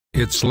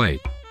It's late.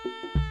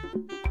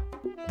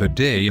 The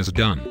day is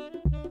done.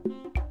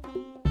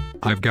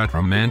 I've got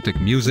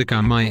romantic music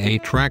on my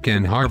 8-track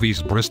and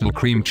Harvey's Bristol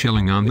cream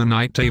chilling on the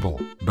night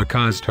table,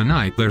 because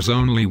tonight there's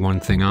only one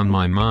thing on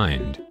my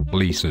mind,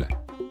 Lisa.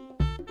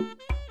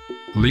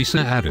 Lisa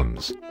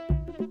Adams.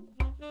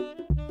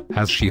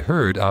 Has she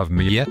heard of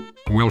me yet?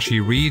 Will she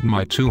read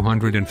my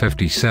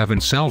 257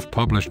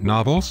 self-published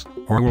novels,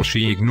 or will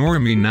she ignore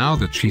me now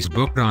that she's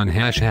booked on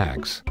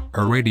Hashtags,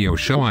 a radio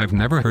show I've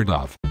never heard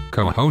of,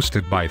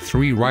 co-hosted by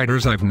 3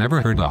 writers I've never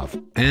heard of: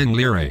 Anne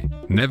Leary,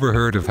 never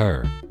heard of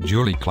her;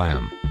 Julie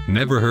Clam,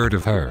 never heard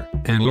of her;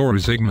 and Laura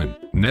Zigman,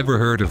 never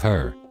heard of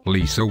her.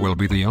 Lisa will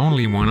be the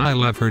only one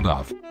I'll have heard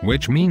of,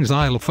 which means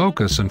I'll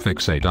focus and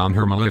fixate on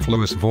her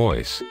mellifluous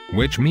voice,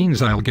 which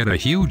means I'll get a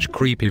huge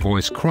creepy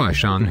voice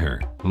crush on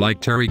her, like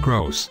Terry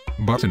Gross.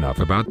 But enough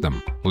about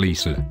them.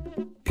 Lisa.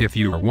 If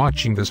you are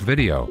watching this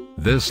video,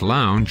 this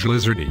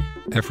Lounge-Lizardy,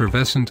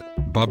 effervescent,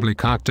 bubbly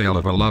cocktail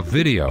of a love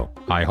video,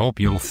 I hope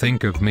you'll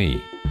think of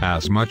me,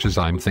 as much as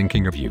I'm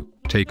thinking of you.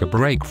 Take a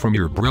break from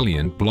your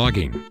brilliant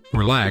blogging,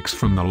 relax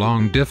from the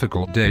long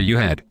difficult day you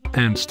had,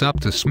 and stop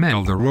to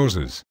smell the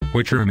roses,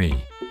 which are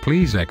me.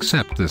 Please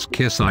accept this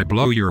kiss I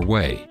blow your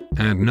way,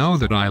 and know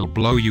that I'll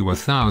blow you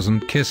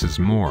 1,000 kisses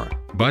more.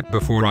 But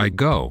before I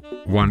go,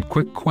 one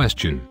quick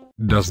question: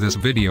 does this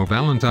video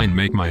Valentine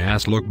make my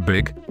ass look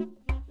big?